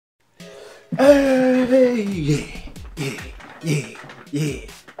Hey, yeah.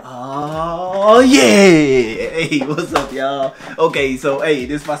 Oh yeah. Hey, what's up, y'all? Okay, so hey,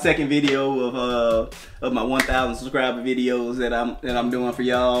 this is my second video of my 1,000 subscriber videos that I'm doing for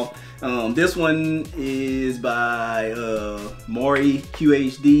y'all. This one is by Mauri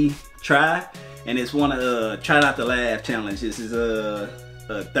QHD and it's one of Try Not to Laugh challenge. This is a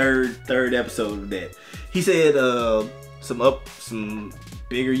third episode of that. He said some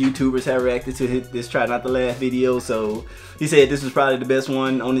bigger YouTubers have reacted to this Try Not to Laugh video, so he said this is probably the best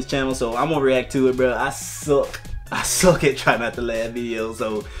one on his channel, so I'm gonna react to it, bro. I suck at Try Not to Laugh videos,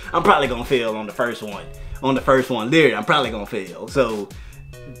 so I'm probably gonna fail on the first one. Literally, I'm probably gonna fail. So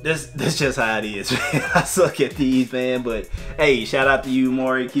that's just how it is, man. I suck at these, man. But hey, shout out to you,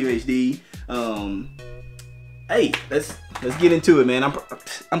 Mauri QHD. Hey, let's get into it, man.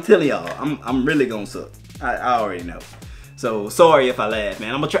 I'm telling y'all, I'm really gonna suck. I already know. So sorry if I laugh,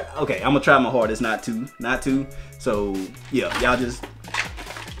 man. I'm gonna try my hardest not to. So yeah, y'all just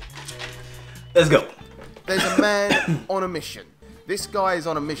let's go. There's a man on a mission. This guy is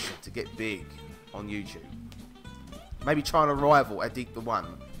on a mission to get big on YouTube. Maybe trying to rival Edik the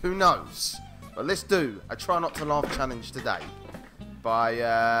One. Who knows? But let's do a Try Not to Laugh challenge today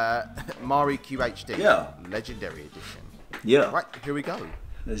by Mauri QHD. Yeah. Legendary edition. Yeah. Right, here we go.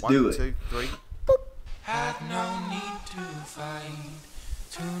 Let's do it. 1, 2, 3. Have no need to fight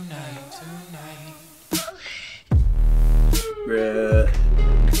tonight. Bruh.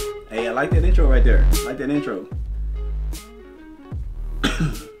 Hey, I like that intro right there. I like that intro.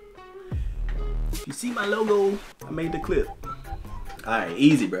 If you see my logo, I made the clip. Alright,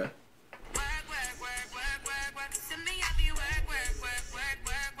 easy, bruh.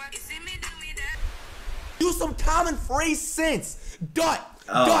 Use some common phrase sense. Dot.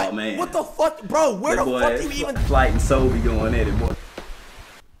 Oh, Dot. man. What the fuck, bro? Where the fuck do you even? Flight and Soul be going at it, boy.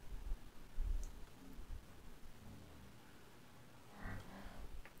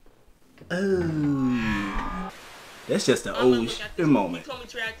 Oh, that's just an old moment. He told me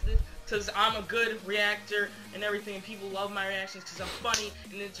to react to this because I'm a good reactor and everything, and people love my reactions because I'm funny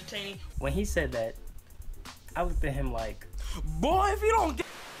and entertaining. When he said that, I looked at him like, Boy, if you don't get.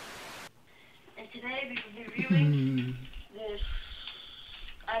 And today we're reviewing this,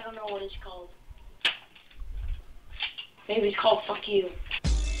 I don't know what it's called. Maybe it's called Fuck You.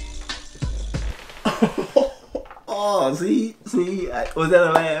 Oh, see, was that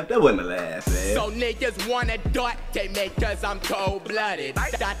a laugh? That wasn't a laugh, man. So niggas wanna dot, they make cause I'm cold-blooded.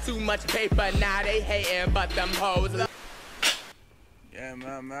 Got too much paper, now they hating, but them hoes. Yeah,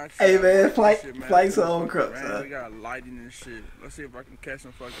 man. Hey, man, flight's on crux, huh? We got lighting and shit. Let's see if I can catch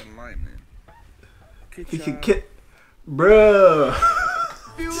some fucking lightning. You can get, bruh.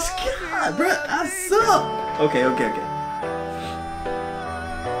 God, bruh, I suck. Okay.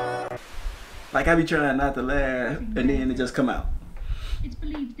 Like I be trying not to laugh, and then it just come out. It's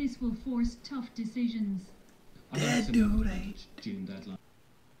believed this will force tough decisions. That dude ain't.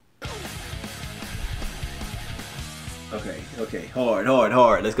 Okay. Hard.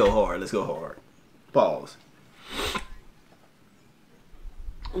 Let's go hard. Pause.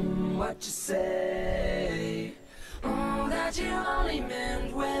 What you say? That you only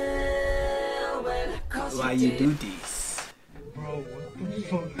meant well. Why you do this? Bro, what the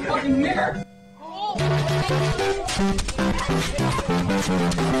fuck? Fucking nigger!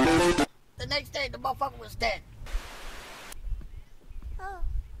 The next day, the motherfucker was dead. Oh,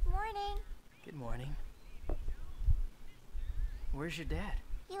 morning. good morning. Where's your dad?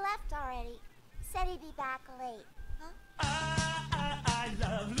 He left already. Said he'd be back late. Huh? I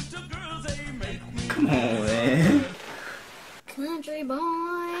love little girls, they make me. Come on, man. Country boy,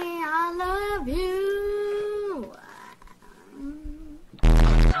 I love you.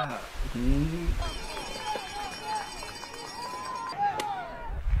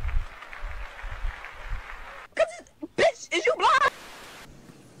 Bitch, is you blind?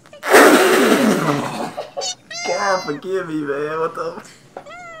 God forgive me, man. What the?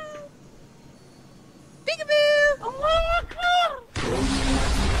 Peekaboo!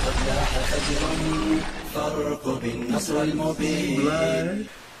 Blood.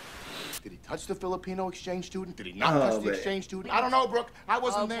 Did he touch the Filipino exchange student? Did he not touch the exchange student? I don't know, Brooke. I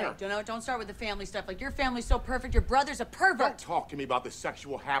wasn't there. Don't start with the family stuff. Like, your family's so perfect, your brother's a pervert. Don't talk to me about the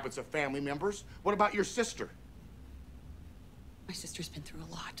sexual habits of family members. What about your sister? My sister's been through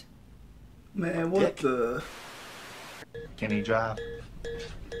a lot. Man, what the? Can he drive?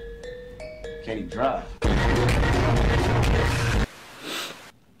 Can he drive?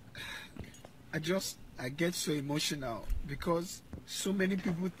 I get so emotional because so many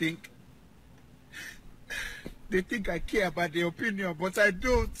people think I care about their opinion, but I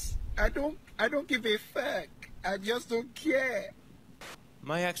don't. I don't give a fuck. I just don't care.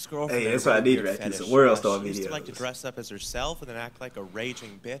 My ex-girlfriend. Hey, that's what I need right here. Some world star videos. She used to like to dress up as herself and then act like a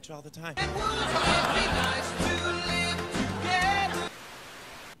raging bitch all the time.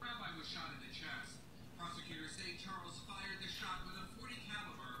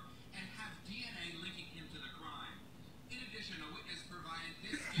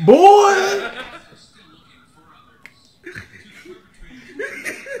 Boy!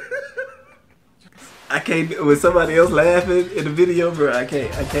 I can't, with somebody else laughing in the video, bro, I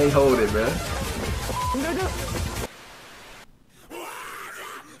can't hold it, bro.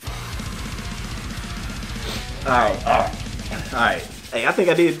 Alright. Hey, I think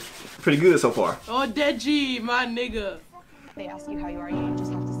I did pretty good so far. Oh, that G, my nigga. They ask you how you are, you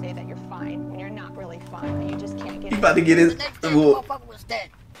just have to say that you're fine when you're not really fine. You just can't get. You about to get his.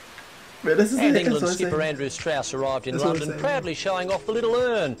 Man, this is and England skipper Andrew Strauss arrived in London proudly showing off the little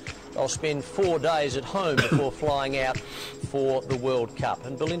urn. They'll spend 4 days at home before flying out for the World Cup.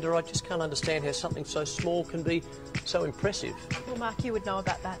 And Belinda, I just can't understand how something so small can be so impressive. Well, Mark, you would know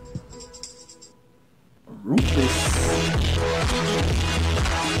about that.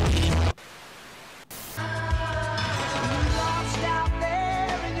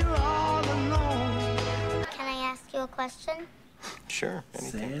 Can I ask you a question? Sure,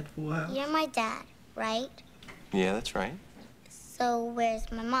 anything. You're my dad, right? Yeah, that's right. So where's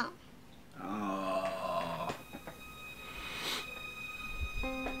my mom? Oh.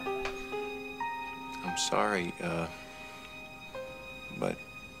 I'm sorry, but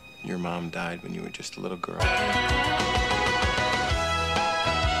your mom died when you were just a little girl.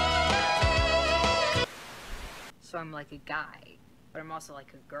 So I'm like a guy, but I'm also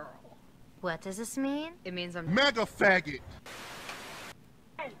like a girl. What does this mean? It means I'm mega faggot.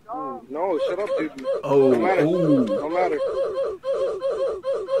 No, shut up, dude. Oh, no matter. oh. No matter.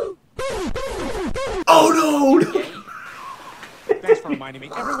 Oh no! Thanks for reminding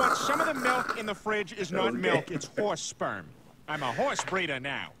me. Everyone, some of the milk in the fridge is not milk, it's horse sperm. I'm a horse breeder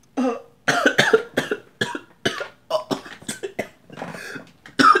now.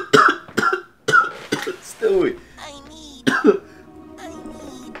 Stewie.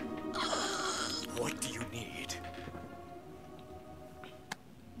 What do you need?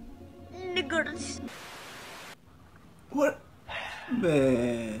 Niggers. What?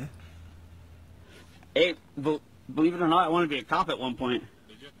 Man. Hey, believe it or not, I wanted to be a cop at one point.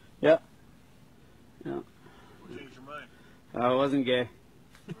 Did you? Yep. Yeah. What changed your mind? I wasn't gay.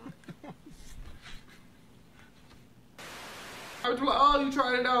 I was like, oh, you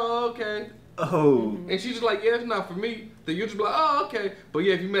tried it out, oh, okay. Oh. And she's just like, yeah, it's not for me. Then you just be like, oh, okay. But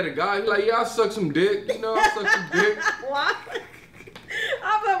yeah, if you met a guy, you're like, yeah, I suck some dick. You know, I suck some dick. Why?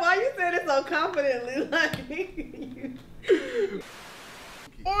 I'm like, why you saying it so confidently? Like,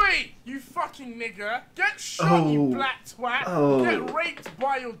 Oi, you fucking nigger. Get shot, you black twat. Oh. Get raped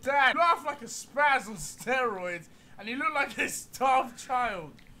by your dad. You laugh like a spaz on steroids, and you look like a starved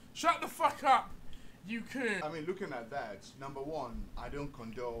child. Shut the fuck up, you coon. I mean, looking at that, number one, I don't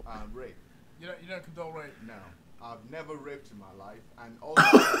condone rape. You don't condone rape? No. I've never raped in my life, and also...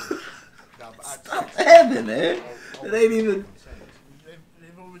 Stop having it. It ain't even...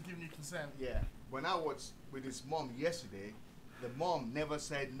 They've always given you consent. Yeah. When I was with his mom yesterday, the mom never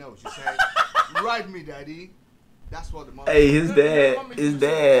said no. She said, "Ride me, daddy." That's what the mom. Hey, his dad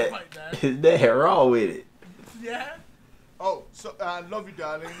raw with it. Yeah. Oh, so love you,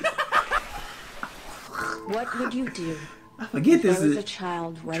 darling. What would you do? I forget this there was is. a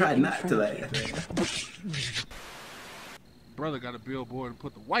child right Try in not front to of you? laugh. Brother got a billboard and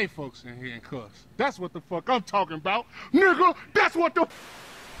put the white folks in here and cuss. That's what the fuck I'm talking about, nigga. That's what the.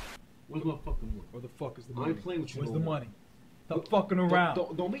 Where's my fucking work? Where the fuck is the money? I ain't playing with you. Where's no the more. money? Stop fucking around.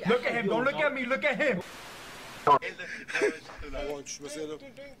 Don't be look at him. Don't look at me. Look at him. You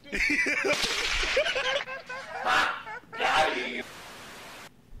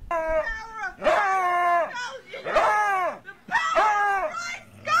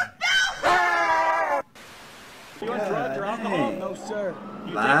on drugs or alcohol? No, sir.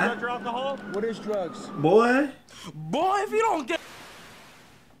 You take drugs or alcohol? What is drugs? Boy. Boy, if you don't get...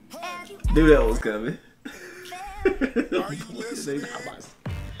 Knew that was coming. Are you listening?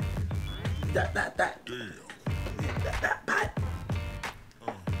 That.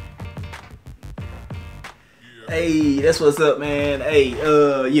 Hey, that's what's up, man. Hey,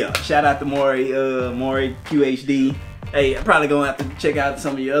 yeah, shout out to Mauri QHD. Hey, I'm probably gonna have to check out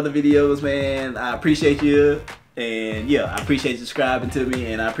some of your other videos, man. I appreciate you, and yeah, I appreciate you subscribing to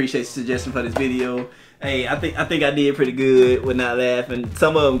me, and I appreciate the suggestion for this video. Hey, I think I did pretty good with not laughing.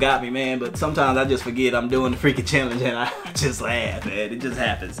 Some of them got me, man, but sometimes I just forget I'm doing the freaking challenge and I just laugh, man. It just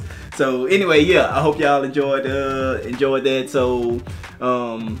happens. So anyway, yeah, I hope y'all enjoyed that. So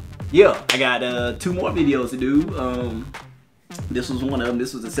yeah, I got 2 more videos to do. This was one of them.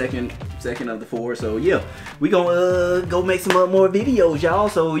 This was the second of the 4. So yeah, we gonna go make some more videos, y'all.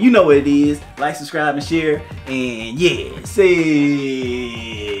 So you know what it is. Like, subscribe, and share. And yeah,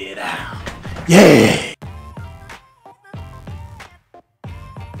 sit down. Yeah.